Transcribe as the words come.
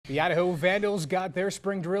The Idaho Vandals got their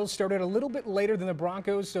spring drills started a little bit later than the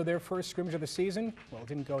Broncos, so their first scrimmage of the season, well, it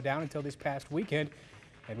didn't go down until this past weekend.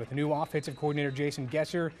 And with the new offensive coordinator Jason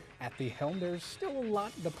Gesser at the helm, there's still a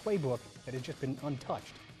lot of the playbook that has just been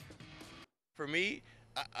untouched. For me,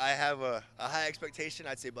 I have a high expectation.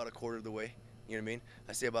 I'd say about a quarter of the way. You know what I mean?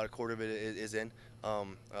 I say about a quarter of it is in.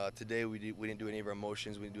 Today we didn't do any of our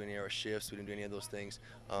motions, we didn't do any of our shifts, we didn't do any of those things.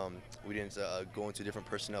 We didn't go into different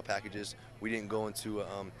personnel packages. We didn't go into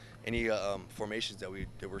any formations that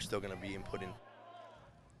we're still going to be inputting.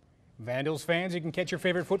 Vandals fans, you can catch your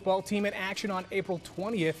favorite football team in action on April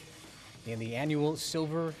 20th in the annual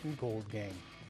Silver and Gold game.